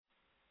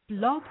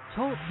Blog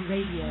Talk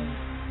Radio.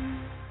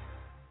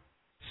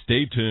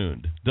 Stay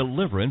tuned.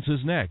 Deliverance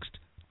is next.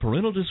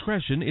 Parental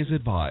discretion is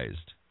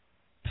advised.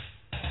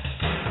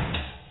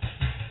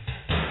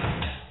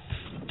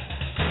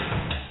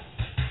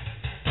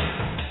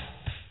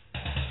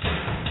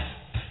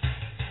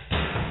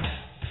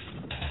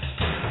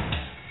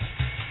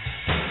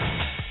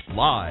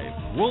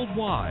 Live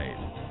worldwide.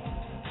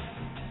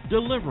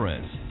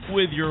 Deliverance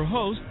with your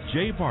host,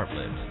 Jay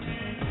Bartlett.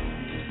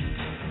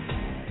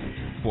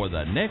 For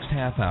the next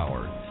half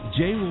hour,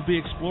 Jay will be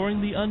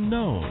exploring the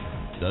unknown,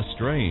 the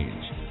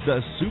strange, the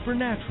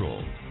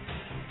supernatural.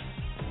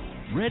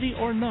 Ready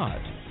or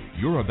not,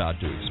 you're about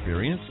to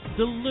experience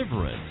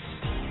deliverance.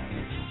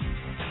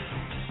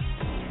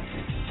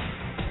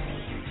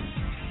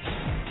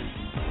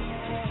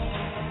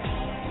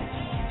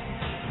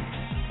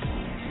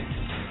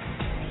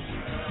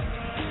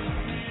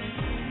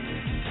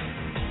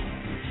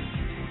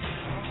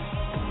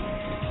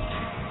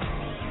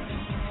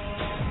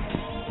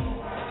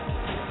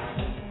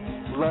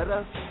 Let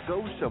us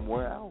go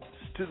somewhere else,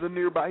 to the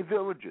nearby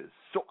villages,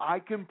 so I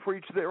can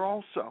preach there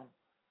also.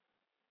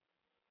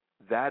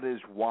 That is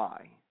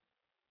why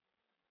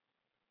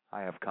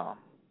I have come.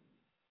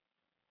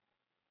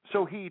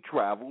 So he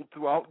traveled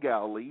throughout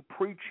Galilee,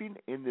 preaching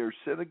in their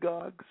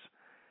synagogues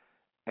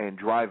and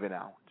driving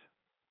out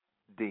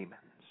demons.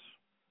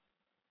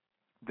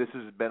 This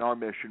has been our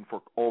mission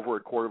for over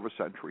a quarter of a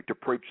century, to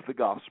preach the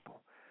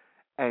gospel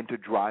and to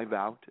drive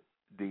out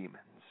demons,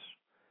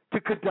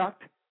 to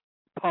conduct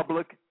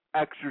public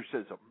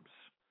exorcisms.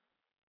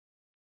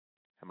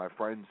 And my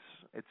friends,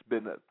 it's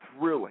been a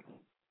thrilling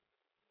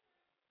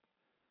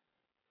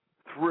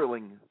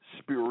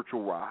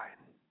spiritual ride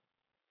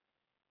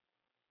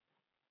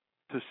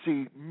to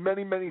see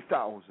many, many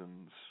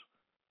thousands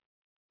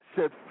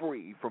set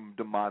free from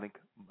demonic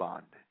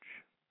bondage.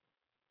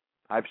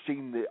 I've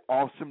seen the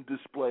awesome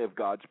display of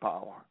God's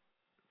power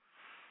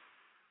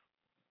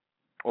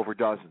over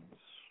dozens,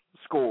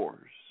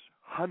 scores,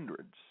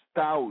 hundreds,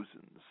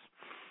 thousands,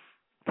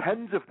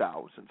 tens of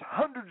thousands,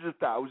 hundreds of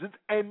thousands,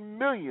 and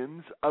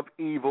millions of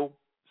evil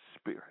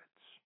spirits.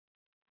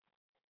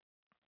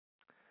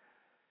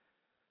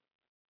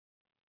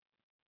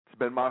 It's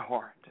been my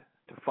heart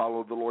to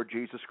follow the Lord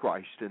Jesus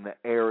Christ in the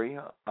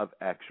area of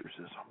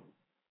exorcism.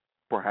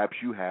 Perhaps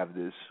you have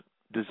this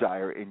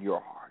desire in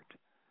your heart.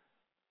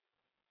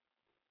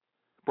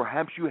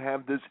 Perhaps you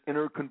have this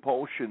inner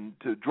compulsion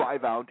to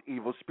drive out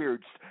evil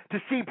spirits, to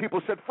see people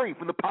set free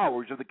from the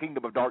powers of the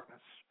kingdom of darkness.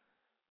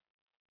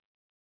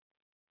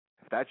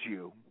 If that's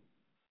you,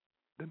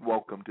 then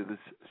welcome to this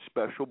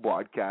special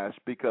broadcast,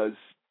 because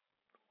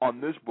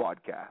on this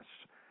broadcast,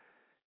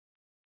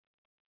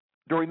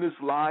 during this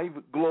live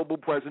global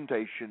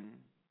presentation,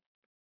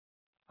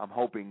 I'm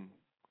hoping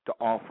to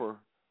offer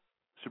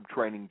some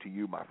training to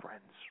you, my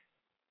friends,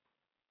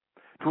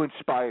 to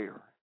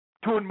inspire,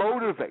 to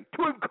motivate,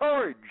 to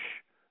encourage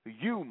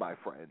you, my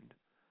friend,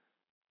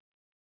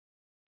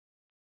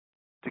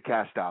 to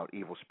cast out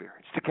evil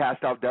spirits, to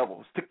cast out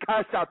devils, to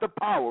cast out the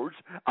powers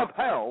of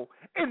hell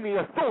in the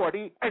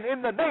authority and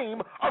in the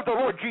name of the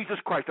Lord Jesus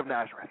Christ of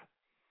Nazareth.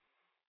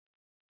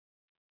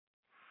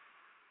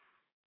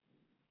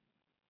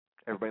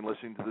 Everybody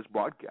listening to this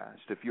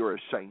broadcast, if you're a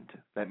saint,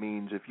 that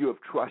means if you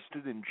have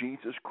trusted in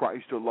Jesus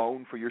Christ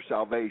alone for your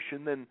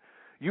salvation, then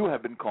you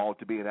have been called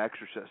to be an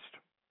exorcist.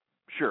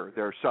 Sure,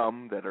 there are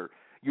some that are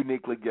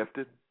uniquely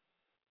gifted,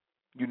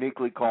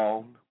 uniquely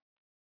called,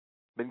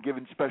 been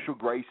given special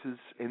graces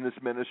in this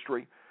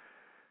ministry.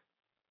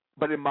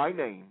 But in my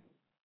name,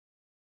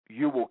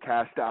 you will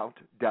cast out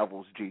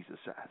devils, Jesus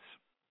says.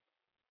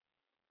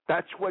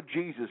 That's what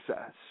Jesus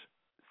says.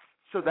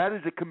 So that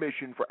is a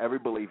commission for every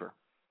believer,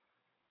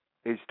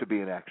 is to be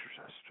an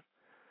exorcist.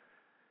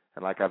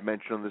 And like I've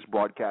mentioned on this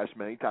broadcast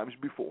many times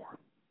before,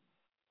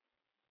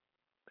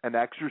 an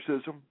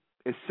exorcism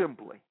is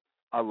simply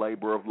a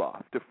labor of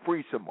love to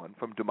free someone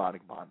from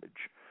demonic bondage.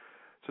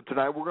 So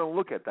tonight we're going to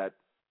look at that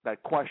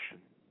question.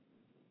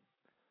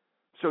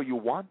 So you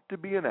want to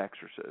be an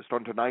exorcist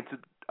on tonight's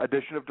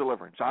edition of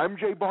Deliverance. I'm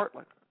Jay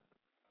Bartlett,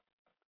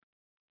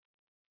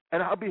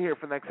 and I'll be here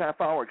for the next half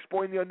hour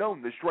exploring the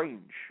unknown, the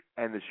strange,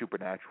 and the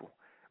supernatural.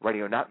 Ready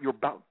or not, you're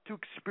about to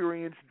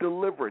experience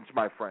deliverance,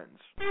 my friends.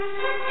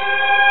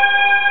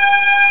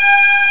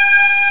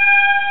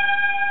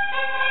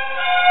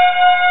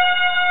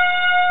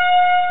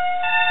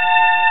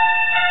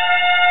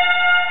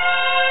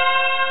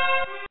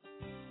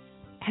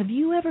 Have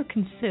you ever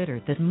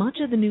considered that much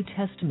of the New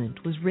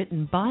Testament was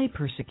written by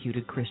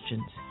persecuted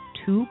Christians,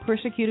 to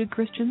persecuted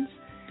Christians?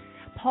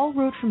 Paul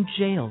wrote from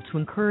jail to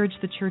encourage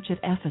the church at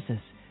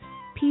Ephesus.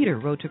 Peter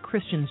wrote to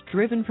Christians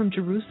driven from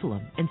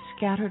Jerusalem and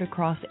scattered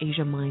across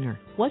Asia Minor.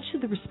 What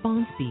should the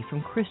response be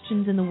from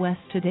Christians in the West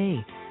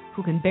today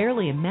who can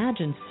barely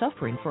imagine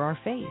suffering for our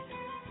faith?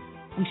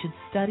 We should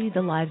study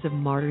the lives of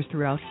martyrs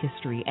throughout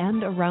history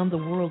and around the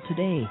world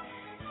today.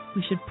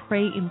 We should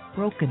pray in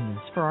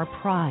brokenness for our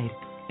pride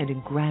and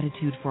in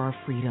gratitude for our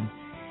freedom.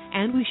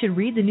 And we should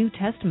read the New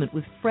Testament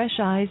with fresh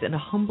eyes and a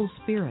humble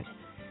spirit.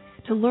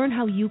 To learn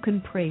how you can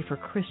pray for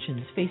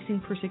Christians facing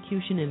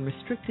persecution in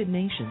restricted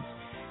nations,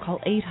 call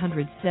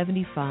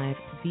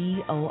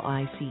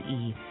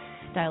 875-VOICE.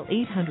 Dial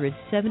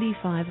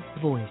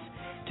 875-VOICE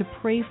to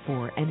pray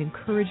for and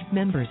encourage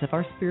members of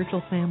our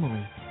spiritual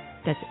family.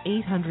 That's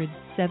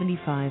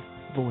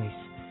 875-VOICE.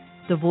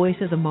 The Voice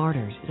of the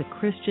Martyrs is a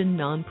Christian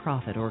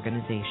nonprofit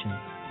organization.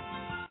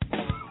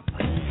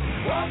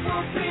 What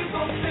will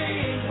people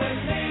think when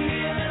they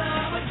hear that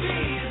I'm a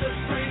Jesus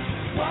freak?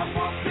 What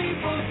will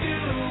people do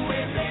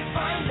when they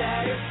find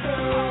that it's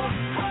true?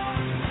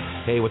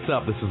 Hey, what's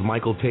up? This is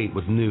Michael Tate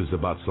with news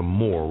about some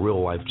more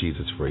real-life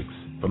Jesus freaks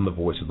from the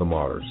Voice of the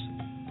Martyrs.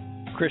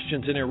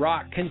 Christians in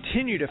Iraq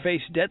continue to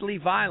face deadly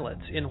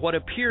violence in what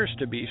appears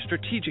to be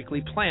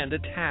strategically planned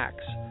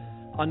attacks.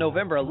 On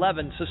November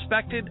 11,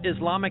 suspected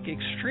Islamic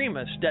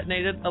extremists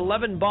detonated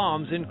 11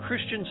 bombs in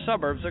Christian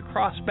suburbs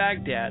across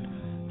Baghdad,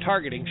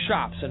 targeting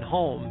shops and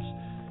homes.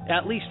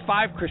 At least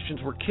 5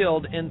 Christians were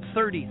killed and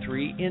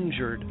 33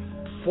 injured.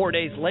 4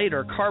 days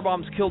later, car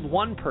bombs killed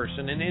 1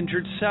 person and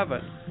injured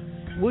 7.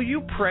 Will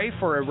you pray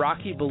for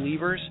Iraqi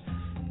believers?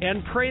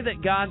 And pray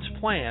that God's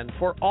plan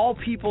for all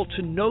people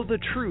to know the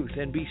truth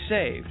and be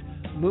saved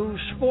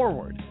moves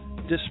forward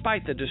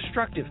despite the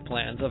destructive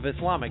plans of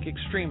Islamic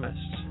extremists.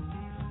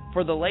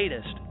 For the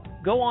latest,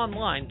 go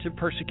online to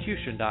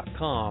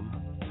persecution.com.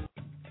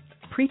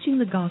 Preaching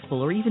the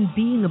gospel or even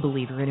being a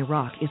believer in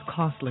Iraq is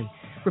costly.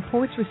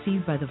 Reports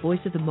received by the Voice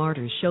of the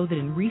Martyrs show that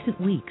in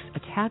recent weeks,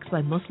 attacks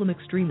by Muslim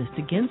extremists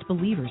against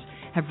believers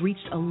have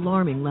reached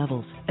alarming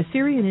levels.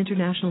 Assyrian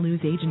International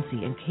News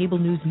Agency and Cable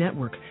News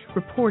Network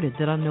reported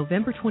that on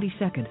November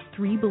 22nd,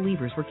 3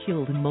 believers were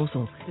killed in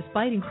Mosul.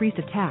 Despite increased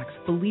attacks,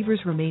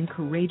 believers remain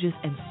courageous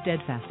and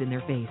steadfast in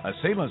their faith.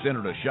 Assailants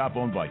entered a shop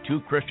owned by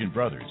 2 Christian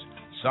brothers,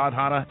 Saad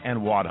Hanna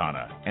and Wad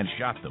Hanna, and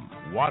shot them.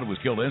 Wad was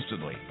killed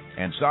instantly,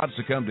 and Saad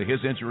succumbed to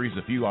his injuries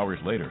a few hours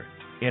later.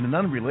 In an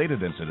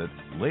unrelated incident,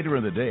 later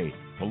in the day,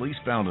 police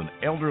found an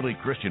elderly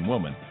Christian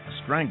woman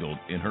strangled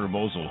in her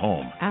Mosul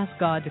home. Ask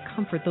God to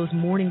comfort those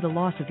mourning the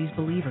loss of these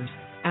believers.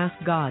 Ask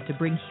God to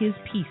bring His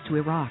peace to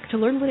Iraq. To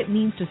learn what it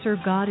means to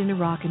serve God in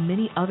Iraq and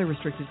many other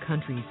restricted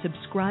countries,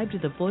 subscribe to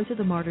the Voice of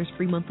the Martyrs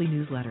free monthly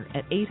newsletter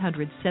at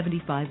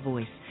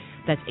 875-VOICE.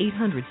 That's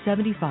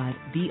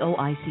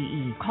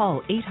 875-VOICE.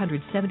 Call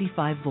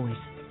 875-VOICE.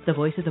 The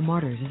Voice of the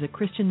Martyrs is a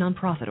Christian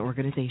nonprofit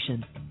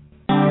organization.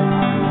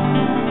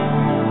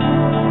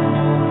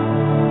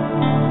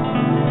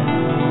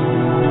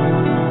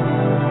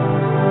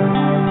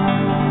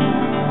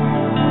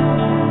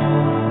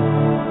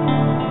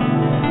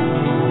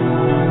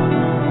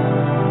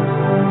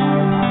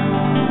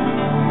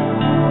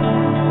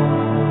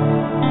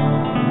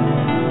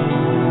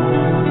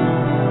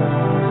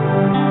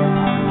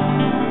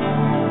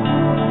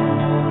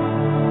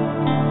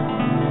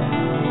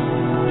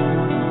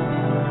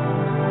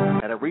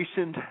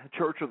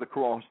 Church of the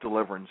Cross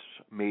deliverance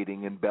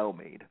meeting in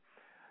Belmead,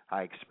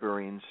 I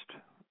experienced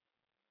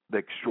the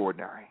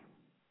extraordinary.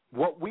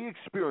 What we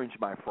experienced,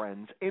 my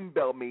friends, in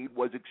Belmead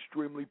was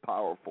extremely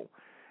powerful,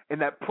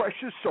 and that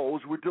precious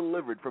souls were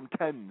delivered from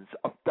tens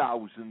of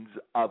thousands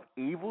of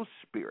evil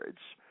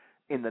spirits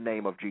in the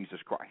name of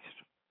Jesus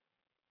Christ.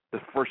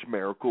 The first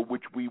miracle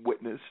which we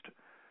witnessed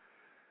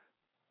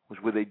was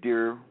with a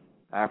dear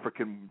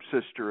African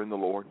sister in the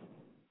Lord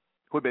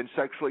who had been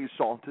sexually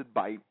assaulted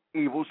by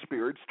evil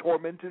spirits,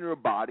 tormenting her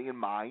body and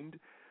mind,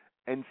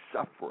 and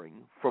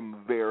suffering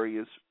from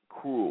various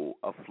cruel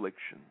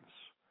afflictions.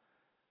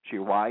 She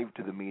arrived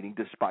to the meeting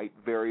despite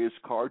various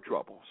car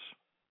troubles.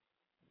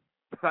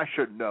 I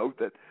should note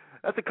that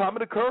that's a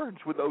common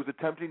occurrence with those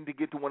attempting to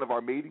get to one of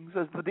our meetings,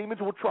 as the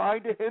demons will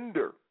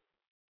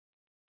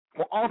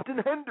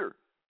often hinder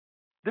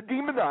the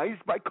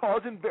demonized by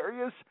causing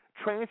various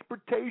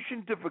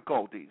transportation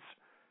difficulties.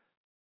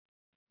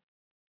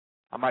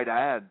 I might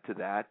add to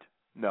that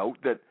note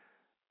that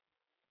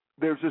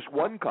there's this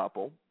one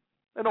couple,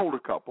 an older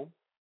couple,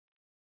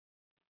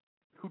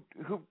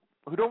 who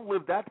don't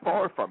live that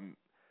far from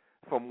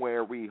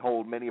where we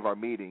hold many of our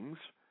meetings,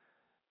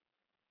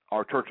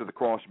 our Church of the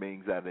Cross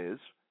meetings, that is.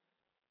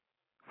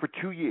 For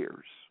 2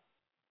 years,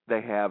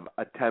 they have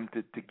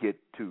attempted to get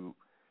to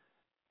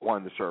one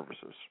of the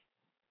services.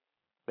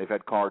 They've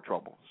had car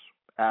troubles,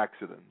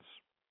 accidents,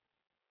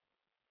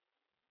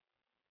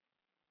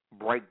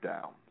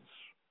 breakdowns,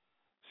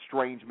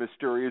 strange,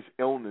 mysterious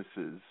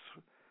illnesses,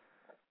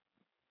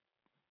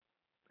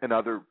 and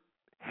other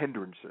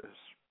hindrances.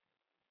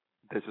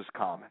 This is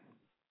common.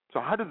 So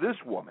how did this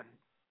woman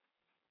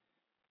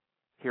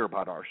hear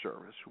about our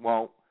service?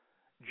 Well,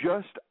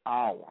 just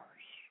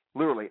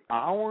literally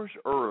hours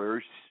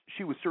earlier,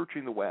 she was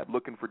searching the web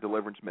looking for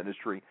deliverance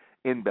ministry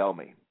in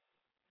Belmead.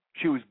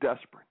 She was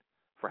desperate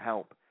for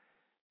help,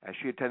 as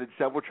she attended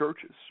several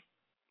churches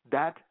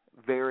that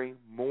very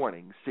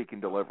morning seeking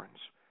deliverance.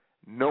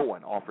 No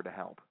one offered to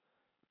help.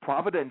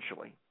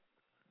 Providentially,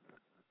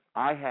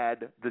 I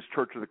had this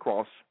Church of the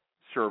Cross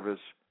service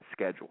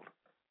scheduled,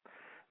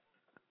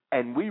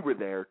 and we were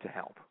there to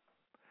help.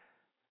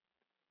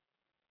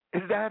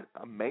 Is that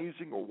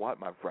amazing or what,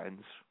 my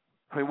friends?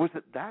 I mean, was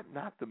that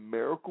not the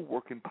miracle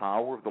working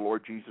power of the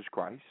Lord Jesus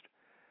Christ?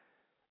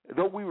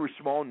 Though we were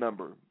small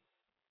number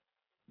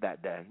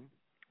that day,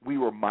 we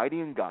were mighty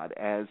in God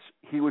as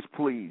he was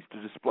pleased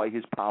to display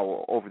his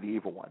power over the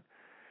evil one.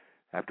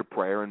 After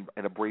prayer and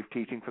a brief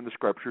teaching from the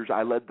Scriptures,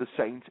 I led the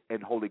saints in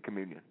Holy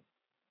Communion.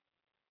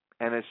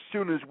 And as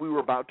soon as we were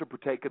about to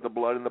partake of the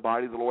blood and the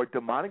body of the Lord,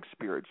 demonic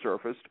spirits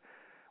surfaced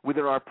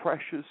within our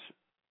precious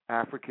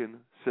African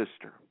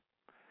sister.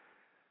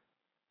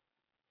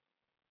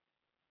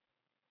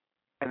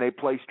 And they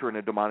placed her in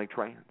a demonic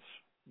trance.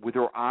 With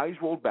her eyes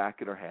rolled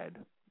back in her head,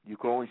 you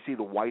could only see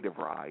the white of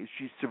her eyes.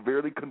 She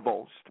severely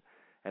convulsed,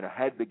 and her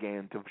head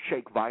began to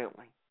shake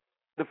violently.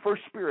 The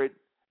first spirit,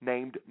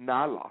 named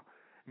Nala,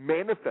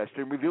 manifested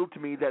and revealed to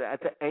me that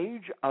at the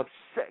age of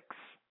 6,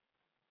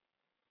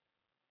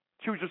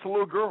 she was just a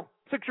little girl,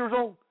 6 years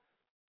old.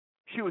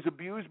 She was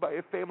abused by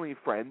a family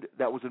friend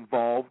that was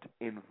involved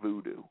in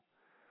voodoo.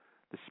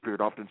 The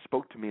spirit often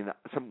spoke to me in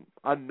some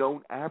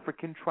unknown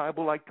African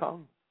tribal-like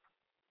tongue.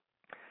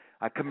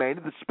 I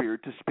commanded the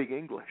spirit to speak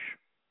English.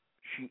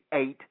 She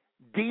ate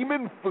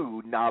demon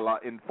food, Nala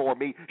informed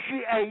me.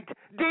 She ate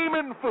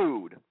demon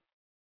food.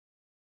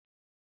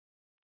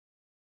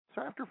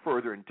 So after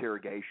further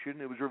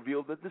interrogation, it was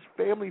revealed that this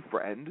family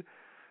friend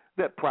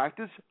that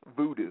practiced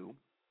voodoo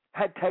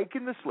had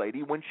taken this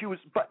lady when she was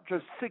but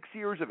just 6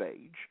 years of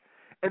age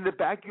in the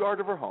backyard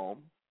of her home.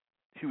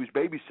 She was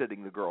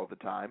babysitting the girl at the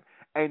time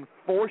and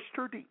forced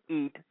her to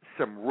eat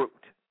some root.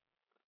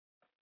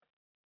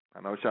 I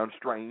know it sounds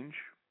strange,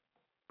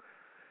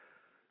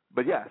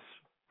 but yes,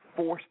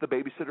 the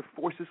babysitter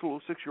forced this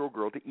little 6-year-old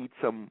girl to eat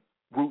some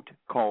root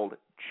called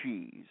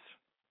cheese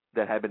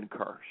that had been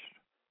cursed.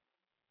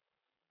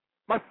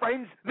 My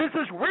friends, this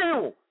is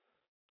real.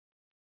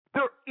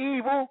 They're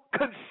evil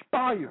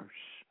conspires.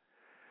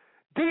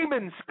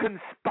 Demons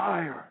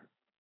conspire.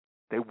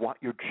 They want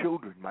your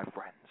children, my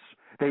friends.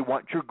 They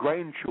want your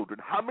grandchildren.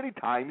 How many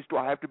times do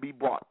I have to be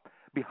brought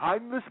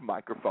behind this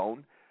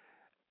microphone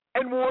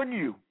and warn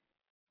you?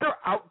 They're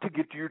out to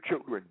get to your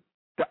children.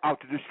 They're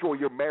out to destroy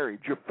your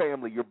marriage, your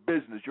family, your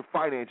business, your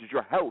finances,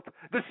 your health.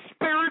 The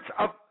spirits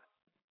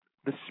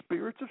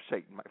of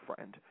Satan, my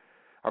friend,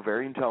 are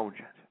very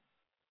intelligent.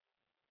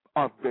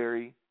 Are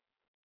very,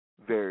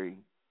 very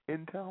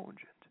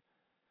intelligent.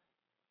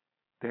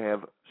 They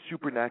have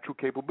supernatural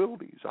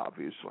capabilities,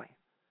 obviously.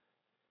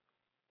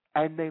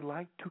 And they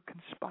like to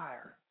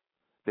conspire.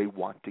 They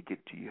want to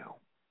get to you.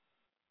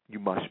 You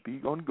must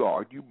be on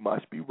guard. You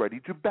must be ready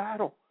to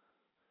battle.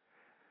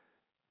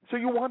 So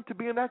you want to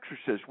be an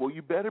exorcist. Well,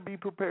 you better be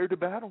prepared to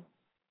battle.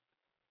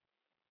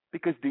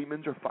 Because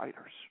demons are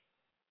fighters.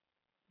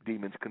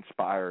 Demons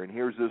conspire. And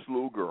here's this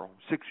little girl,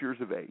 6 years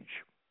of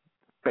age,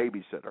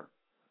 babysitter,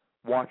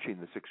 watching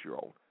the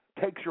 6-year-old,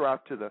 takes her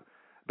out to the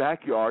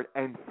backyard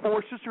and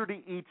forces her to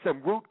eat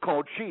some root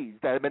called cheese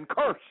that had been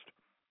cursed.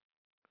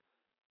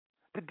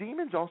 The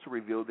demons also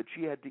revealed that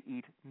she had to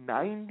eat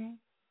 90,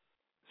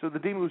 so the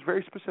demon was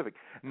very specific,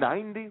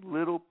 90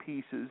 little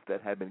pieces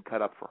that had been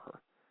cut up for her.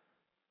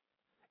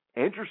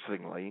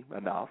 Interestingly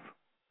enough,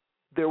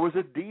 there was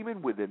a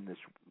demon within this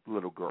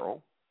little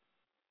girl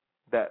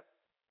that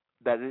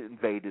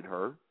invaded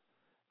her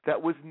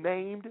that was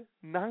named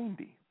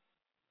 90.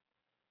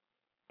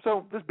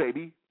 So this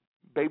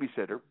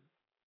babysitter,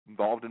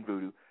 involved in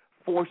voodoo,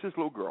 forced this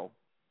little girl,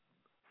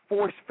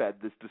 force-fed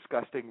this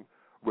disgusting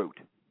root.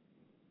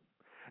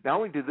 Not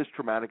only did this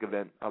traumatic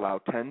event allow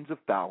tens of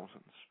thousands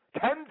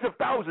at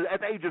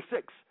the age of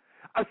 6,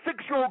 a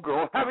 6-year-old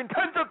girl having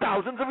tens of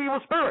thousands of evil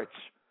spirits,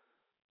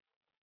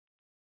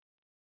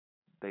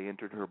 they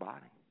entered her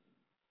body.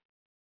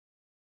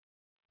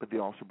 But they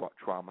also brought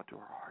trauma to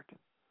her heart,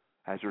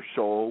 as her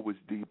soul was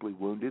deeply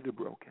wounded and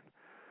broken.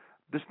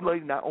 This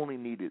lady not only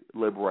needed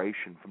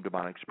liberation from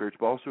demonic spirits,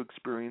 but also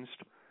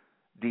experienced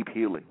deep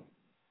healing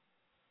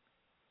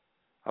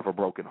of a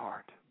broken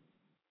heart.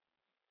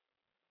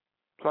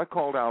 So I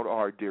called out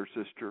our dear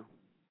sister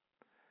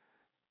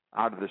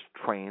out of this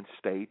trance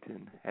state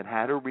and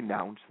had her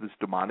renounce this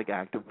demonic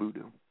act of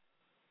voodoo.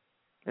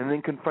 And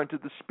then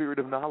confronted the spirit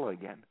of Nala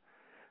again.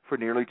 For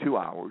nearly 2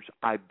 hours,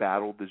 I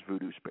battled this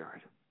voodoo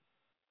spirit.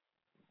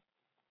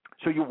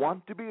 So you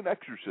want to be an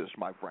exorcist,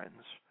 my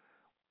friends?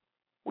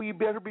 Well, you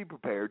better be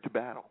prepared to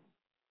battle.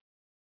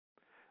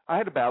 I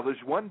had to battle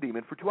this one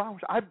demon for 2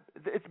 hours.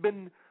 It's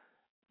been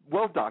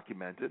well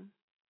documented.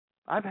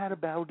 I've had to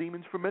battle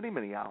demons for many,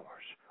 many hours.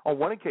 On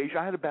one occasion,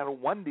 I had to battle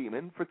one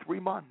demon for 3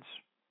 months.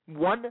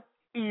 One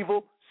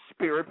evil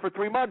spirit for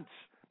 3 months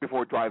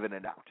before driving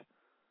it out.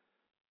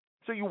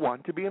 So you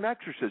want to be an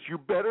exorcist. You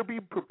better be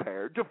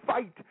prepared to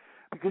fight,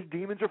 because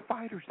demons are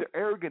fighters. They're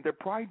arrogant. They're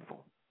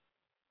prideful.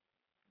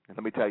 And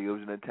let me tell you, it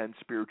was an intense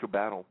spiritual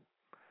battle.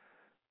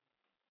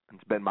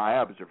 It's been my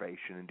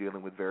observation in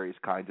dealing with various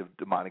kinds of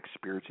demonic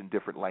spirits in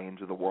different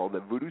lanes of the world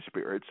that voodoo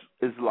spirits,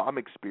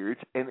 Islamic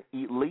spirits, and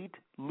elite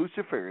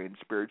Luciferian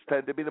spirits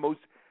tend to be the most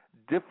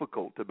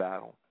difficult to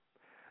battle.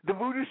 The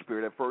voodoo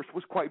spirit at first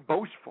was quite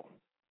boastful.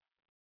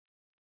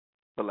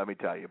 But let me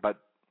tell you,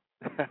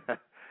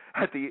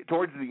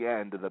 towards the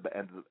end of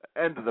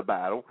the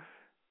battle,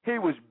 He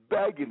was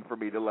begging for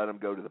me to let him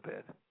go to the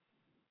pit.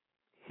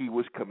 He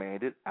was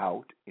commanded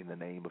out in the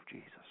name of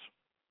Jesus.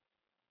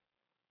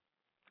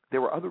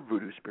 There were other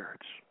voodoo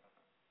spirits,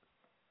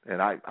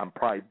 and I'm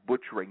probably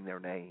butchering their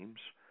names,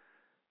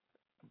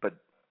 but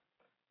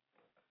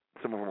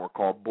some of them were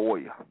called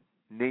Boya,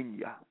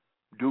 Ninya,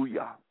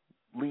 Duya,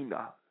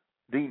 Lina,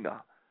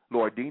 Dina,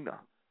 Lordina,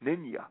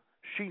 Ninya,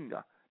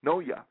 Shina,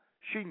 Noya,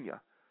 Shinya,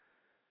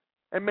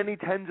 and many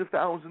tens of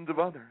thousands of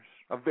others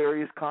of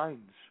various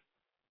kinds.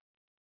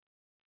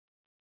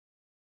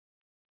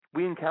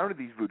 We encountered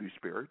these voodoo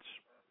spirits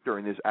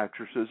during this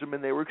exorcism,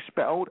 and they were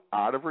expelled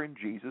out of her in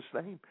Jesus'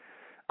 name.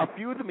 A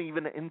few of them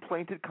even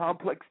implanted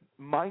complex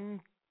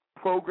mind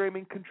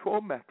programming control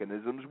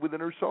mechanisms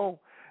within her soul.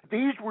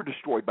 These were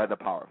destroyed by the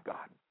power of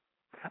God.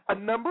 A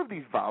number of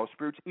these vile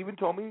spirits even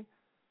told me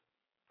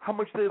how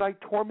much they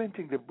liked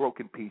tormenting the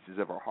broken pieces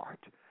of her heart.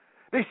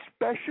 They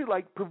especially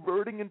liked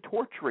perverting and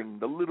torturing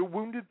the little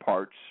wounded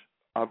parts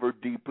of her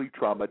deeply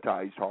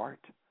traumatized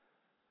heart.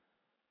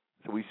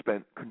 So we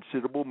spent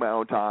considerable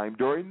amount of time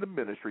during the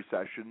ministry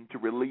session to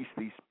release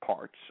these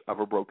parts of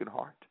her broken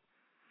heart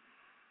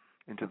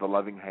into the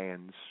loving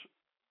hands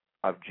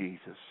of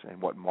Jesus, and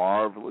what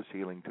marvelous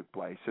healing took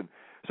place. And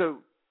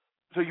so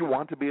you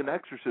want to be an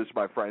exorcist,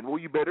 my friend? Well,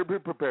 you better be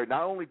prepared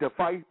not only to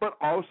fight, but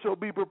also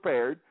be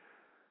prepared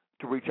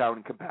to reach out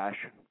in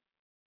compassion.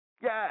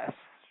 Yes,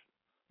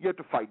 you have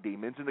to fight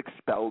demons and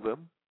expel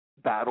them,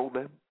 battle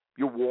them.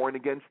 You're warring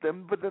against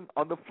them, but then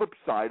on the flip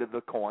side of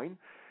the coin,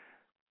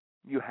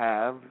 you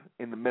have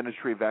in the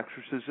ministry of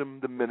exorcism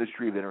the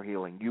ministry of inner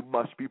healing. You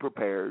must be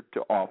prepared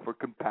to offer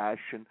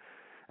compassion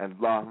and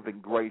love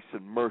and grace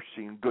and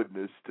mercy and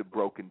goodness to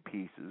broken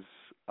pieces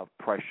of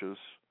precious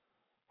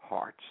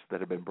hearts that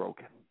have been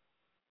broken.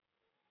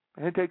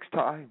 And it takes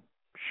time.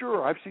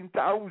 Sure, I've seen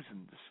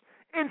thousands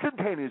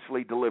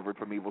instantaneously delivered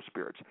from evil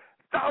spirits.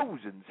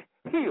 Thousands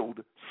healed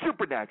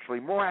supernaturally,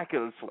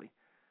 miraculously.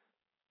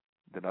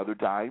 Then other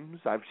times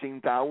I've seen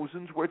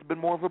thousands where it's been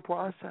more of a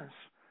process.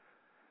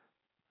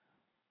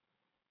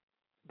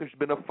 There's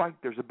been a fight.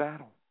 There's a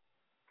battle.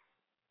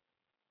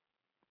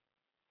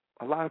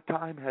 A lot of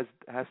time has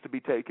to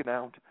be taken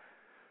out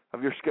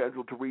of your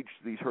schedule to reach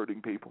these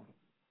hurting people.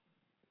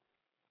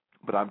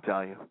 But I'll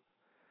tell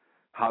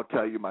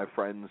you, my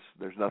friends,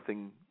 there's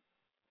nothing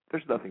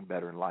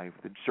better in life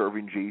than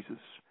serving Jesus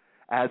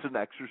as an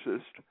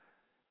exorcist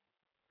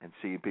and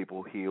seeing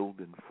people healed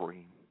and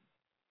free.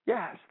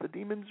 Yes, the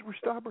demons were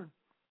stubborn,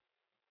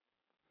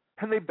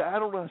 and they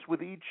battled us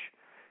with each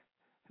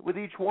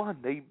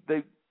one. They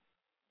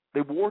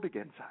warred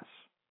against us,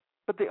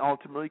 but they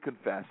ultimately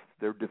confessed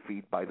their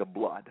defeat by the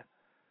blood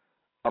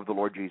of the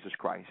Lord Jesus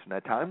Christ. And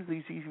at times,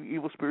 these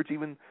evil spirits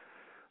even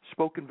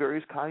spoke in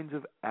various kinds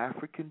of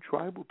African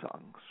tribal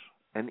tongues,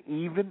 and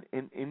even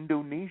an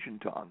Indonesian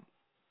tongue,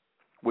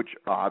 which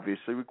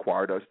obviously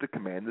required us to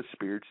command the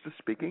spirits to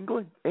speak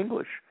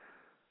English.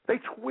 They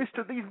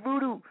twisted, these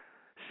voodoo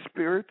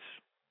spirits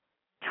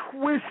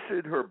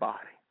twisted her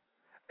body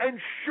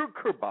and shook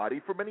her body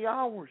for many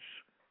hours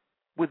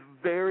with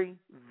very,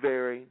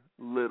 very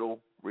little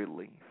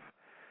relief.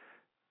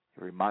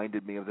 It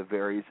reminded me of the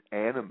various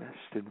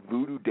animist and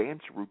voodoo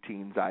dance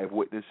routines I have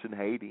witnessed in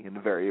Haiti and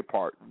various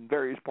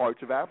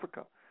parts of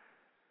Africa.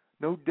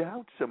 No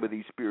doubt some of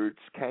these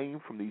spirits came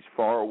from these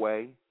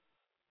faraway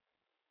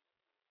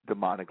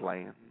demonic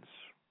lands.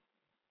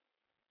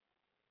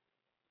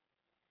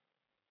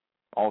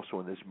 Also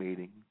in this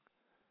meeting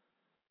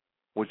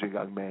was a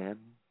young man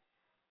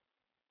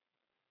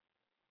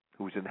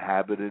who was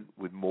inhabited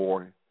with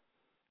more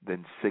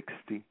than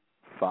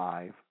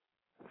 65,000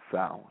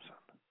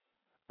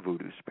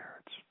 voodoo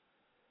spirits.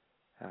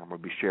 And I'm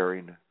going to be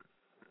sharing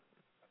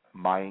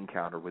my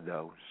encounter with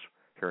those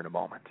here in a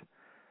moment.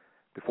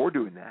 Before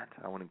doing that,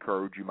 I want to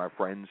encourage you, my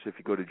friends, if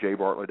you go to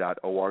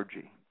jbartlett.org,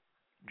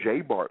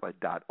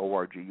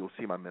 you'll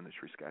see my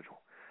ministry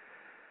schedule.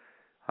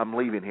 I'm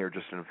leaving here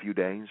just in a few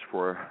days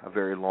for a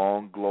very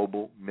long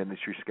global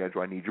ministry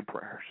schedule. I need your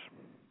prayers.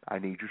 I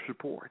need your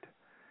support.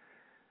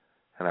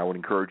 And I would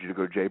encourage you to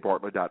go to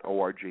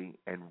jbartlett.org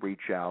and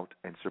reach out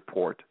and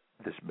support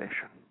this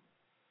mission.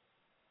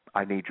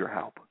 I need your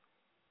help.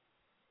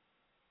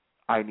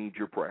 I need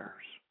your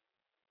prayers.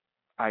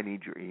 I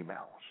need your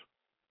emails.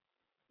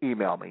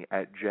 Email me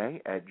at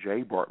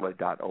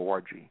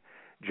j@jbartlett.org,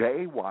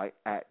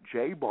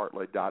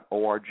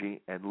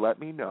 jay@jbartlett.org, and let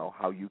me know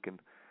how you can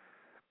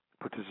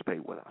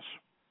participate with us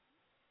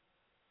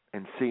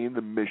in seeing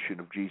the mission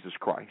of Jesus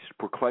Christ,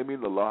 proclaiming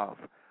the love,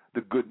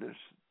 the goodness,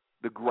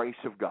 the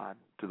grace of God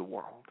to the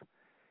world,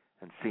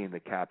 and seeing the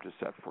captives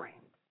set free.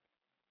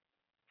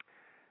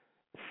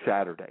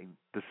 Saturday,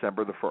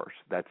 December the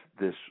 1st, that's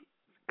this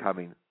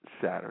coming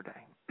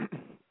Saturday,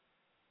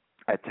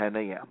 at 10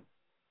 a.m.,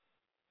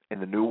 in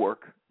the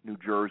Newark, New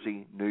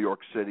Jersey, New York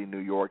City, New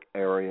York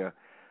area,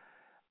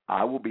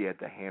 I will be at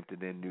the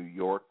Hampton Inn,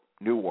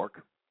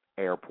 Newark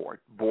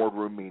Airport,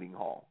 Boardroom Meeting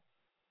Hall,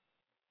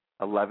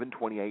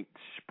 1128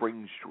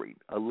 Spring Street,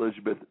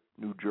 Elizabeth,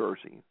 New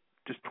Jersey,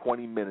 just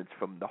 20 minutes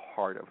from the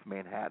heart of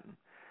Manhattan.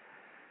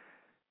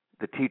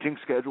 The teaching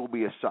schedule will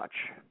be as such: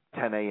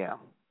 10 a.m.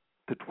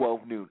 to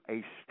 12 noon,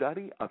 a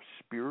study of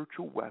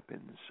spiritual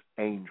weapons,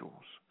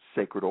 angels,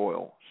 sacred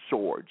oil,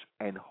 swords,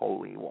 and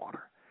holy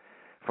water.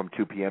 From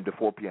 2 p.m. to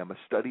 4 p.m., a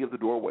study of the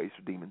doorways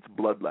of demons,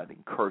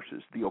 bloodletting,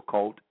 curses, the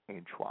occult,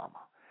 and trauma.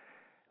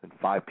 And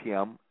 5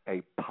 p.m.,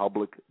 a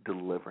public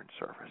deliverance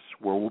service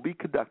where we'll be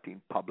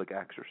conducting public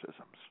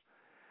exorcisms.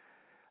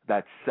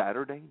 That's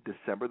Saturday,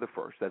 December the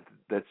 1st.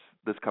 That's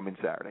this coming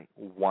Saturday,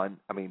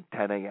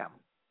 10 a.m.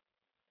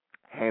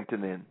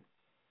 Hampton Inn,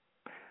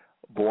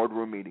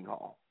 Boardroom Meeting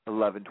Hall,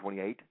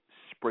 1128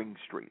 Spring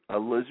Street,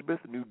 Elizabeth,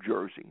 New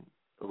Jersey.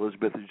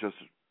 Elizabeth is just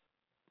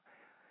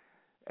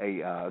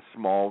a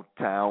small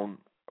town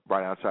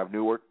right outside of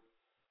Newark,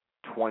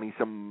 20,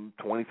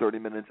 30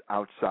 minutes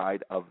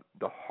outside of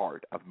the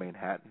heart of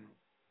Manhattan,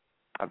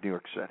 of New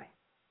York City.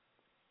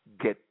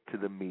 Get to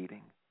the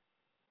meeting.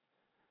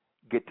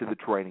 Get to the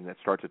training that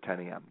starts at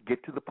 10 a.m.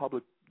 Get to the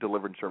public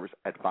deliverance service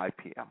at 5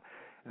 p.m.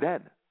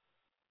 Then,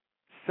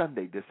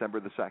 Sunday, December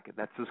the 2nd,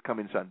 that's this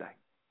coming Sunday,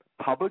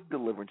 public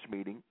deliverance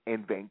meeting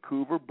in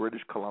Vancouver,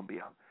 British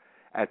Columbia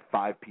at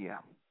 5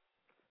 p.m.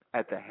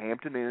 at the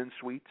Hampton Inn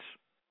Suites,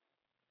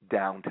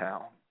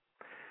 downtown.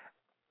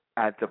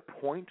 At the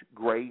Point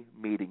Grey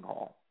Meeting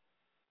Hall.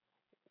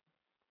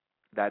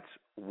 That's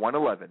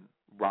 111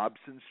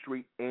 Robson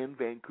Street in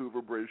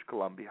Vancouver, British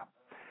Columbia.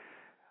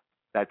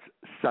 That's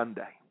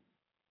Sunday,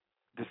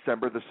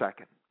 December the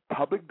 2nd.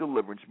 Public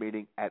deliverance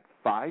meeting at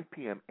 5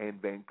 p.m. in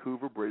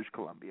Vancouver, British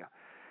Columbia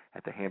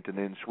at the Hampton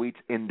Inn Suites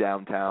in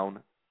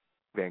downtown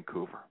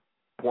Vancouver.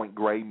 Point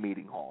Grey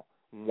Meeting Hall,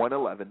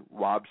 111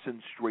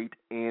 Robson Street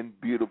in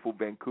beautiful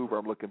Vancouver.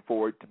 I'm looking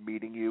forward to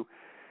meeting you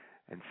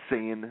and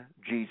seeing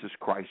Jesus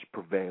Christ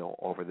prevail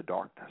over the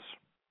darkness.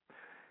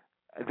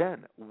 And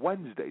then,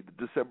 Wednesday,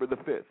 December the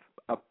 5th,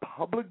 a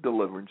public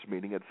deliverance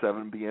meeting at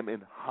 7 p.m.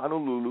 in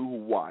Honolulu,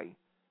 Hawaii.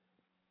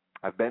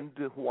 I've been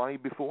to Hawaii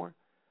before,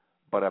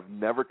 but I've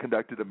never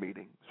conducted a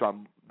meeting. So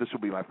this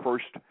will be my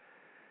first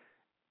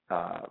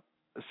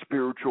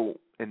spiritual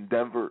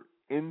endeavor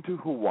into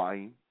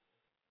Hawaii.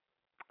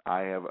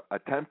 I have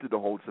attempted to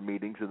hold some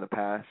meetings in the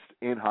past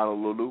in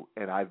Honolulu,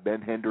 and I've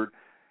been hindered.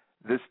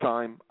 This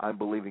time, I'm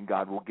believing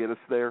God will get us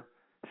there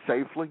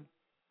safely,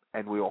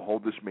 and we will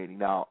hold this meeting.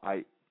 Now,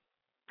 I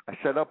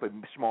set up a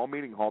small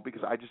meeting hall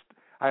because I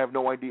have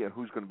no idea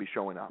who's going to be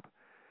showing up,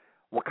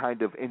 what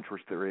kind of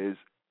interest there is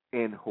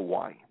in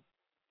Hawaii.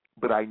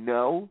 But I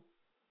know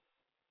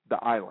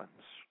the islands,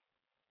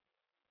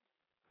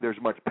 there's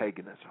much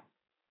paganism.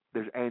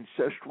 There's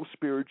ancestral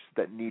spirits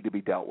that need to be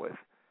dealt with.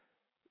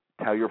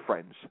 Tell your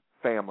friends,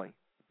 family,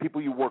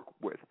 people you work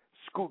with,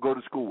 go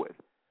to school with.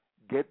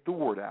 Get the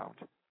word out.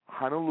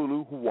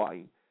 Honolulu,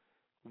 Hawaii,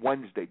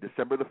 Wednesday,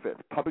 December the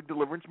 5th. Public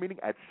deliverance meeting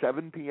at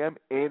 7 p.m.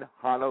 in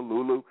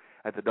Honolulu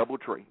at the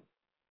DoubleTree.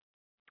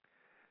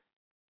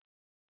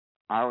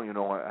 I don't even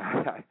know.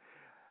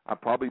 I'm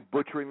probably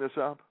butchering this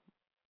up,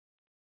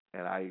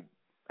 and I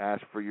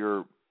ask for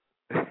your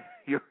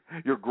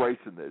grace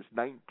in this.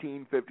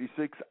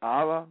 1956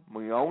 Ala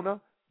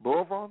Moana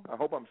Boulevard. I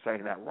hope I'm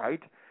saying that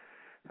right.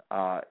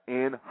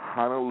 In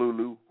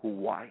Honolulu,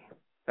 Hawaii.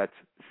 That's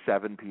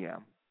 7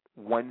 p.m.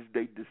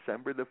 Wednesday,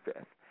 December the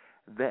 5th.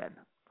 Then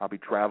I'll be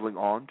traveling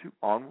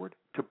onward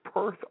to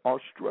Perth,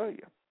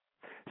 Australia.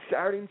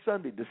 Saturday and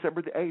Sunday,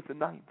 December the 8th and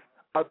 9th,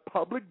 a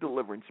public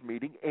deliverance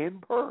meeting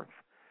in Perth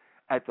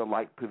at the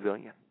Light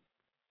Pavilion.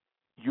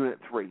 Unit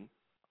 3,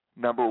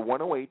 number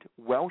 108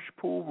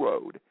 Welshpool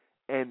Road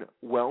in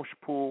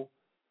Welshpool,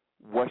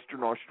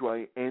 Western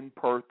Australia in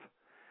Perth.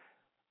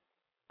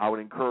 I would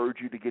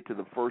encourage you to get to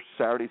the first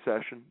Saturday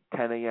session,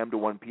 10 a.m. to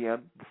 1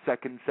 p.m. The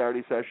second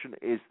Saturday session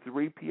is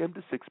 3 p.m.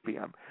 to 6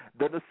 p.m.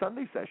 Then the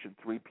Sunday session,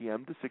 3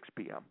 p.m. to 6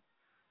 p.m.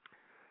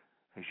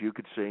 As you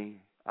can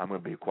see, I'm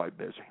going to be quite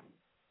busy.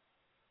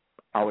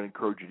 I would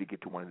encourage you to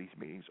get to one of these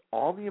meetings.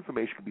 All the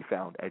information can be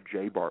found at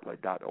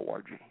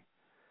jbartlett.org.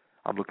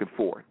 I'm looking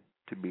forward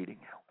to meeting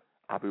you.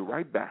 I'll be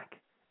right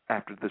back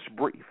after this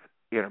brief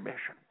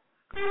intermission.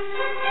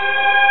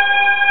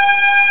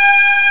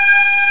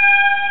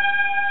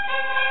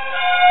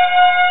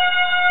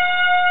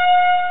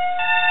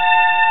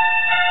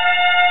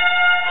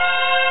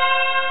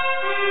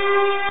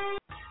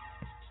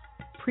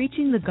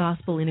 Preaching the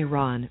gospel in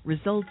Iran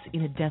results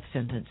in a death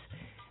sentence.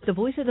 The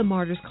Voice of the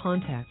Martyrs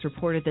contacts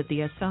reported that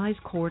the Assize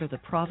Court of the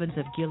province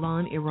of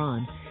Gilan,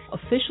 Iran,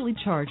 officially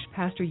charged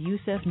Pastor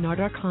Youssef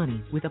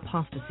Nardarkhani with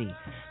apostasy.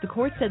 The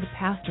court said the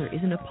pastor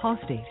is an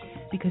apostate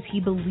because he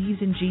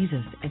believes in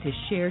Jesus and has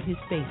shared his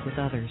faith with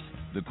others.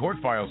 The court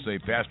files say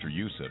Pastor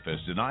Youssef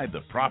has denied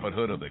the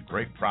prophethood of the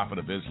great prophet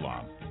of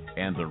Islam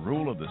and the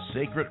rule of the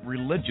sacred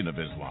religion of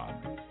Islam.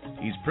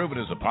 He's proven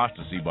his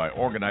apostasy by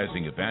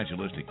organizing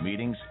evangelistic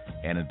meetings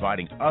and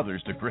inviting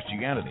others to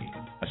Christianity,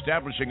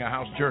 establishing a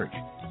house church,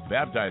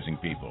 baptizing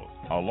people,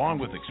 along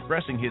with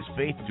expressing his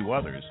faith to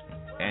others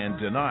and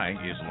denying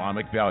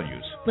Islamic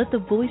values. Let the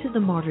Voice of the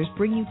Martyrs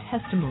bring you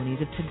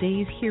testimonies of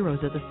today's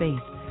heroes of the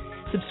faith.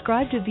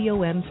 Subscribe to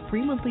VOM's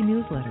free monthly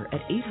newsletter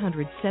at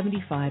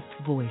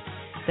 875-VOICE.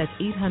 That's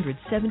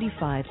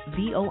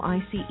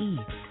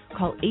 875-VOICE.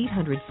 Call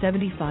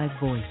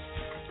 800-75-VOICE.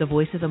 The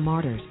Voice of the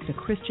Martyrs is a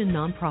Christian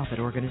nonprofit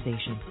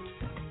organization.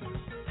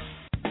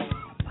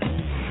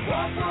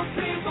 What will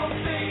people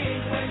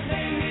think when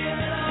they hear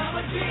that I'm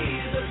a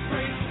Jesus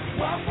freak?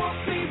 What will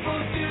people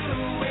do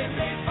when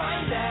they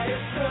find that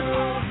it's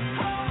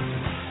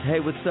true? Hey,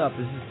 what's up?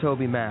 This is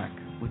Toby Mack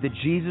with the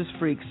Jesus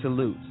Freak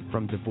Salute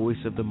from the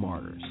Voice of the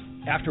Martyrs.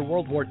 After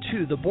World War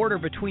II, the border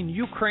between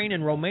Ukraine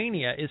and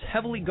Romania is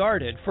heavily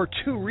guarded for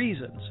two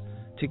reasons: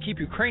 to keep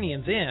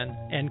Ukrainians in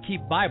and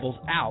keep Bibles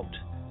out.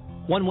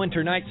 One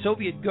winter night,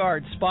 Soviet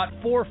guards spot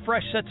 4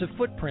 fresh sets of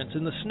footprints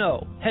in the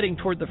snow, heading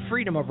toward the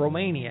freedom of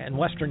Romania and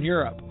Western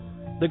Europe.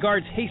 The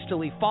guards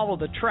hastily follow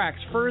the tracks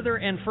further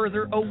and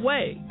further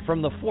away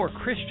from the 4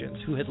 Christians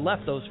who had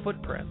left those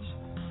footprints.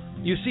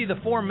 You see, the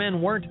 4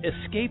 men weren't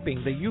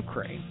escaping the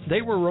Ukraine.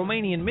 They were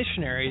Romanian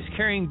missionaries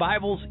carrying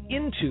Bibles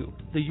into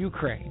the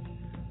Ukraine.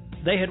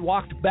 They had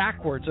walked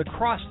backwards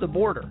across the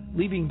border,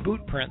 leaving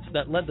boot prints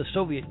that led the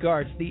Soviet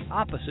guards the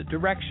opposite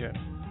direction.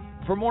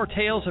 For more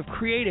tales of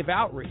creative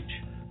outreach,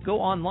 go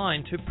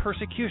online to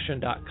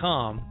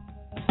persecution.com.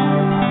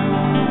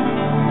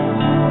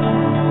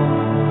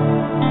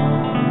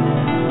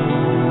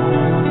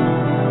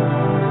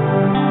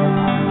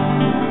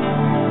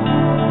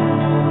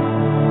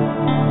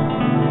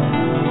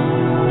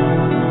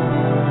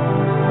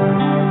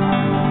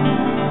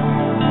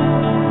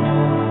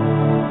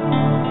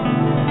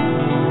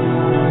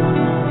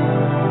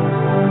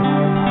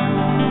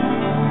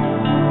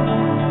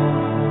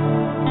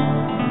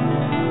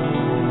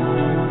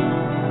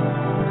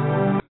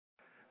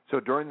 So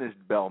during this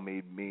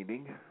Belmead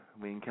meeting,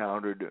 we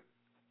encountered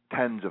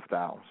tens of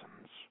thousands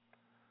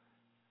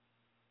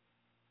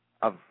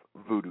of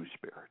voodoo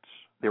spirits.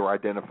 They were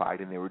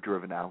identified and they were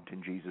driven out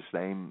in Jesus'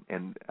 name,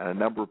 and a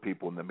number of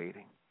people in the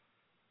meeting.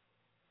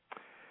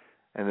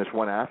 And this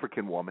one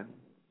African woman,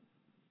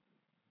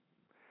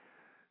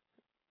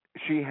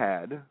 she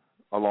had,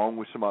 along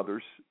with some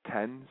others,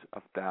 tens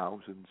of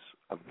thousands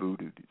of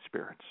voodoo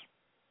spirits.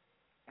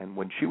 And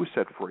when she was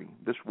set free,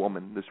 this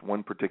woman, this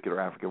one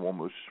particular African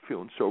woman, was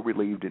feeling so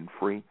relieved and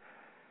free.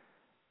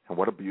 And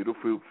what a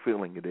beautiful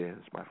feeling it is,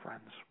 my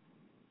friends.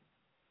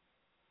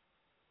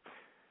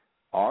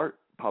 Our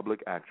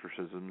public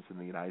exorcisms in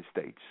the United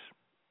States,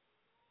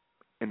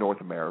 in North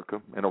America,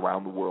 and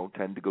around the world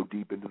tend to go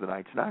deep into the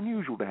night. It's not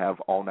unusual to have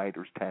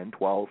all-nighters, 10,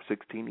 12,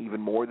 16,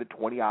 even more than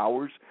 20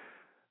 hours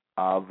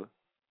of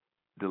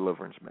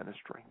deliverance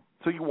ministry.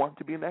 So you want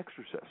to be an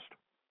exorcist.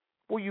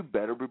 Well, you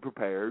better be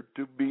prepared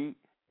to be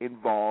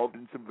involved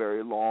in some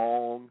very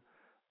long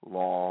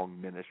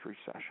ministry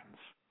sessions.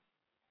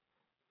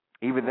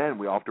 Even then,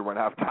 we often run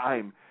out of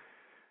time,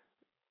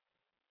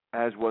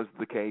 as was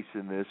the case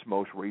in this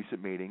most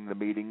recent meeting. The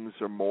meetings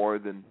are more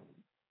than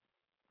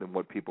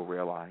what people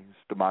realize.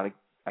 Demonic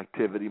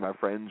activity, my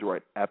friends, are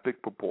at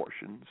epic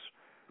proportions.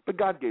 But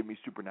God gave me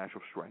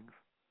supernatural strength.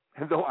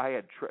 And though I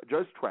had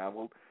just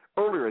traveled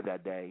earlier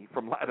that day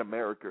from Latin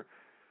America,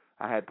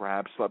 I had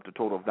perhaps slept a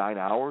total of 9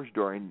 hours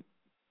during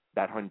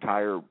that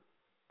entire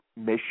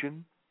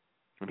mission.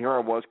 And here I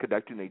was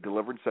conducting a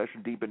deliverance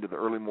session deep into the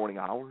early morning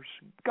hours.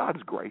 God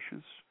is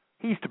gracious.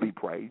 He's to be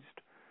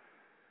praised.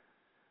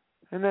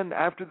 And then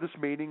after this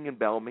meeting in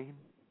Belmead,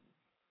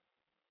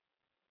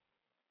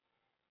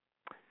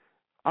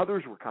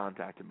 others were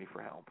contacting me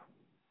for help.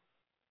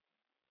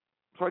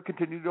 So I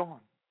continued on.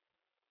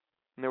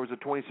 And there was a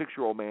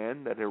 26-year-old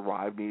man that had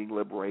arrived needing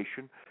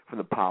liberation from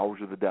the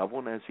powers of the devil,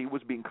 and as he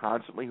was being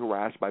constantly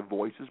harassed by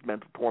voices,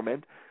 mental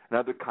torment, and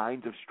other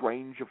kinds of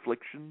strange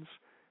afflictions,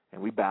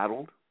 and we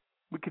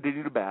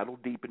continued to battle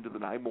deep into the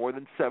night, more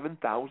than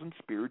 7,000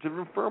 spirits of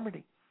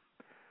infirmity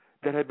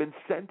that had been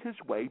sent his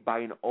way by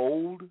an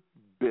old,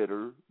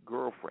 bitter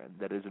girlfriend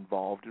that is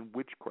involved in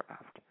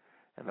witchcraft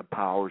and the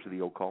powers of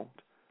the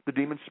occult. The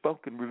demons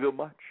spoke and revealed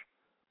much.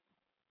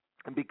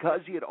 And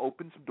because he had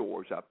opened some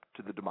doors up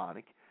to the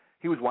demonic,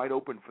 he was wide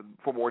open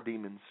for more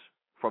demons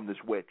from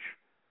this witch.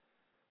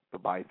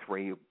 But by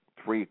 3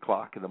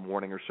 o'clock in the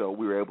morning or so,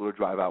 we were able to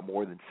drive out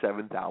more than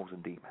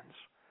 7,000 demons.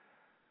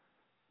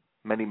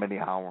 Many, many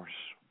hours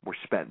were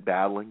spent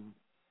battling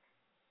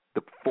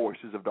the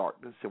forces of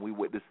darkness, and we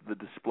witnessed the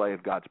display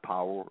of God's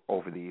power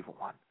over the evil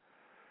one.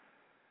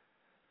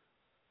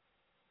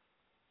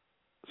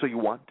 So you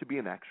want to be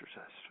an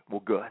exorcist.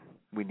 Well, good.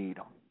 We need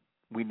them.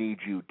 We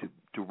need you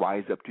to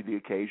rise up to the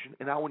occasion,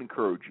 and I would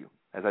encourage you,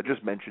 as I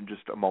just mentioned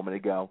just a moment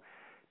ago,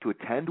 to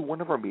attend one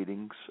of our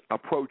meetings,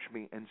 approach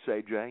me and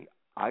say, Jay,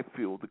 I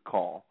feel the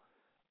call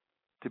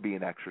to be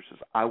an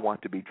exorcist. I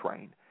want to be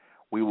trained.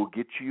 We will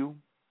get you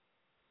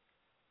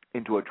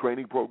into a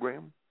training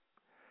program,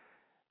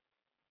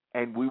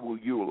 and we will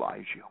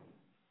utilize you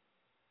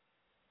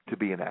to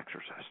be an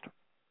exorcist.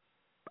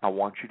 I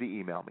want you to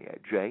email me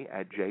at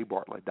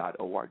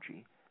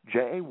jay@jbartlett.org,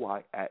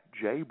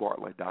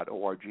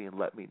 jay@jbartlett.org, and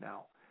let me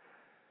know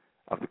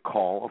of the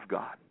call of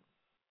God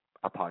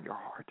upon your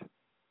heart.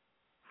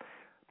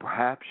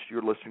 Perhaps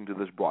you're listening to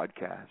this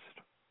broadcast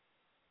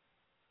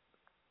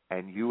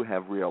and you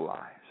have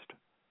realized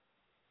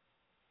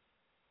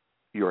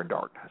you're in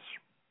darkness.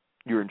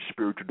 You're in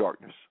spiritual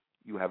darkness.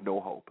 you have no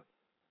hope.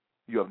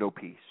 You have no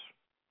peace.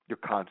 You're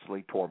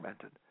constantly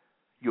tormented.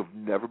 You have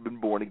never been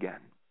born again.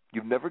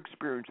 You've never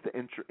experienced the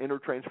inner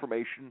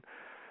transformation,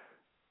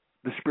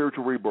 the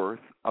spiritual rebirth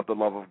of the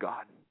love of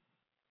God.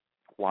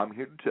 Well, I'm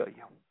here to tell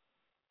you,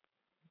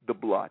 the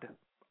blood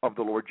of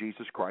the Lord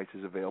Jesus Christ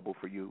is available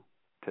for you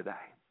today.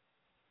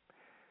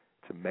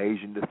 It's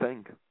amazing to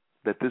think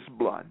that this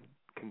blood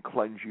can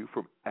cleanse you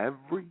from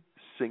every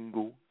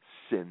single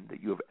sin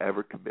that you have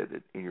ever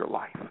committed in your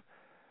life.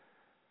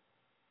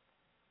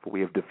 For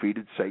we have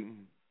defeated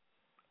Satan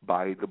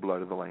by the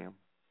blood of the Lamb.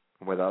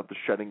 And without the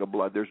shedding of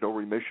blood, there's no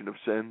remission of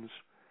sins.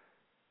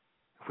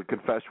 If we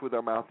confess with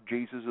our mouth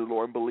Jesus is the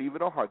Lord and believe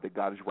in our heart that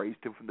God has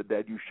raised him from the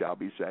dead, you shall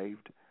be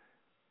saved.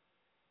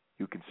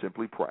 You can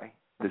simply pray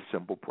this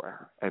simple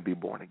prayer and be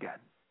born again.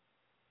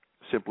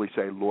 Simply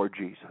say, Lord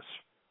Jesus,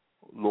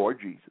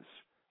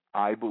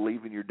 I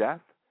believe in your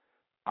death.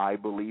 I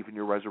believe in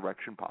your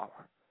resurrection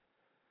power.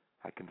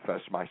 I confess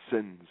my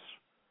sins.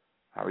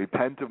 I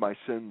repent of my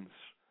sins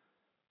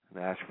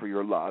and ask for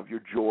your love,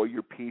 your joy,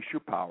 your peace, your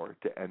power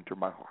to enter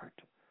my heart.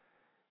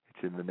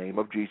 It's in the name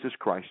of Jesus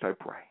Christ I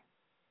pray.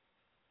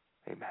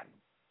 Amen.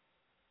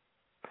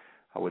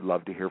 I would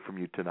love to hear from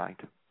you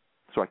tonight,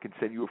 so I can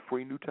send you a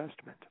free New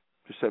Testament.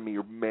 Just send me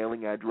your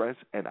mailing address,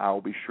 and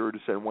I'll be sure to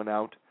send one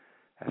out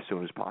as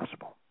soon as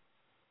possible.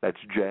 That's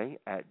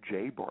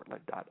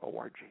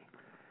j@jbartlett.org.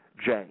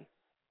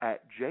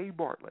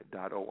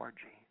 j@jbartlett.org.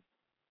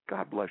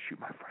 God bless you,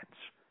 my friends.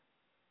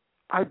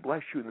 I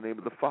bless you in the name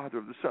of the Father,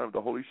 of the Son, of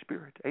the Holy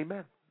Spirit.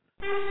 Amen.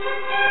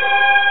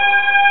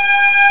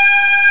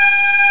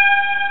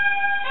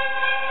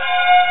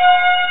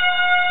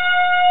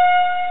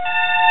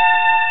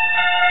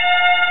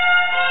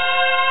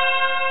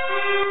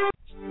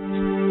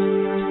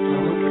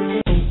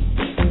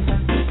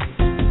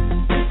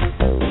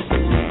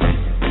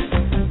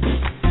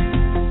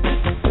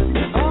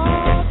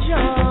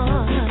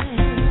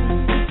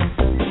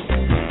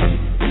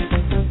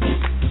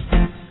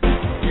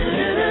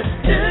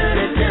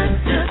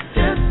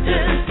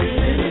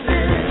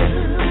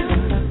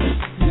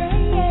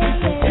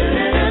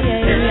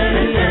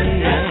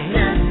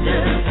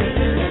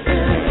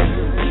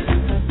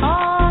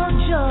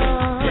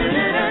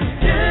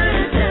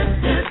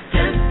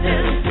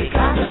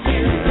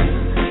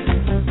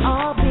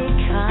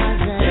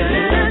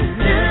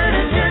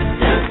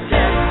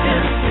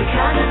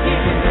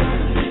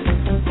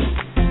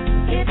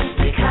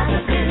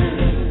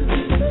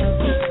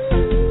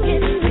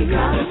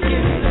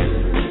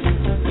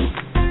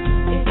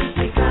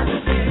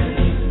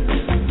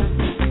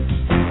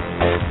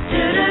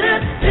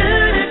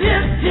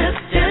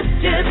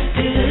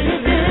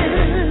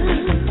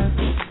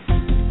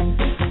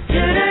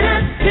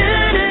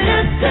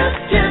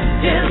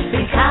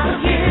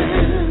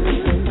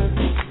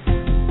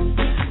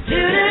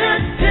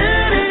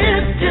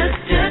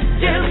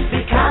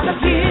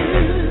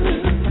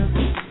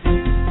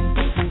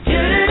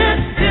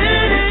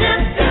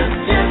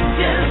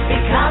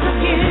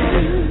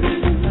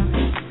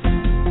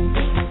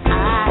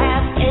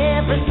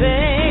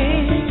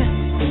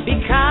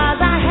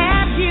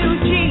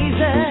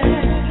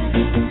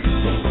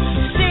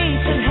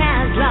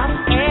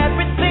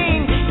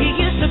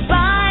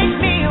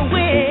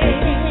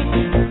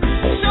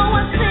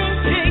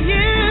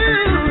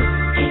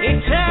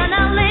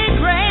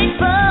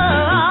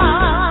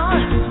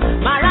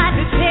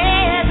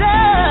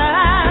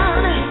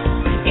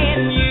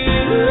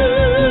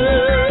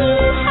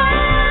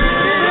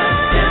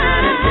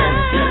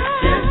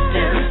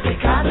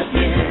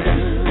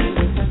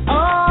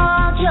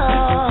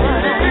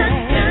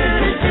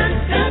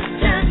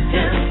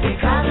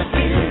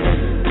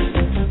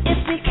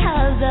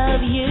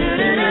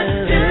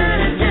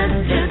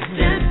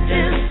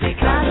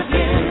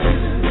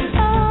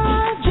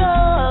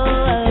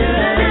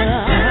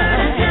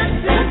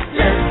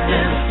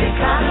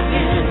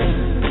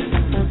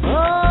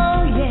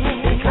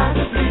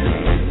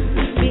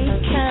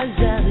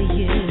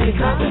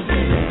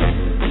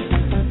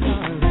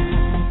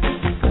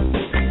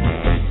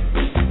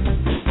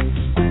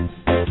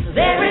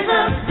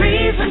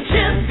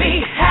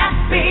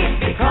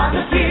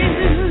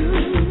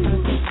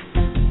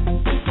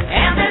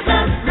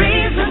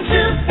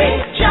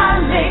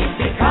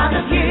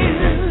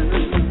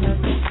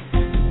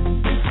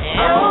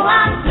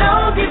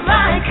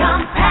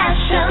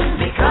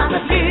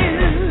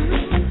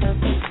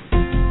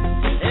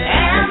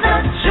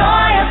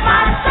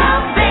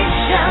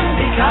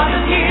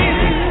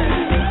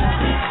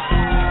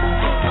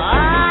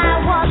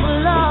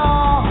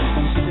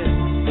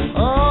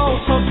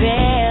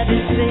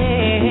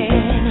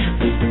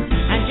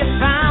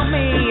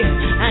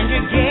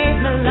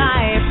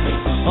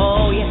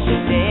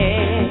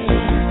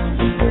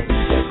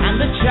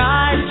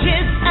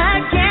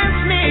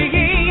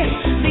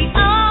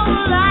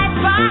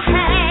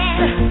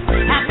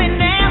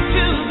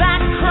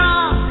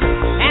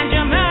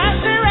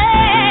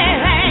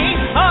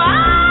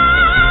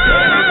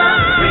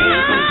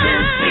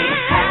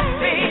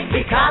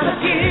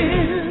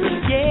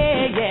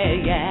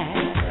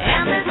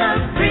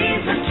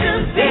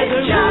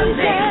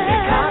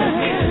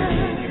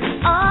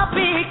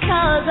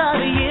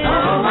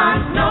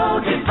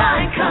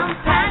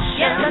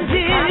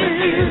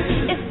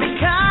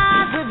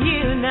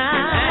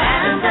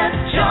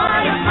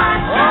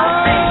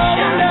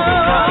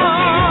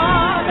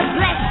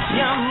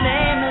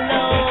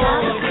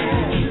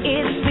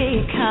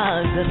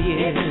 because of you.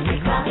 It's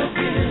because of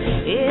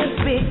you. It's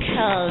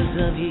because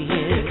of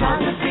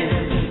you.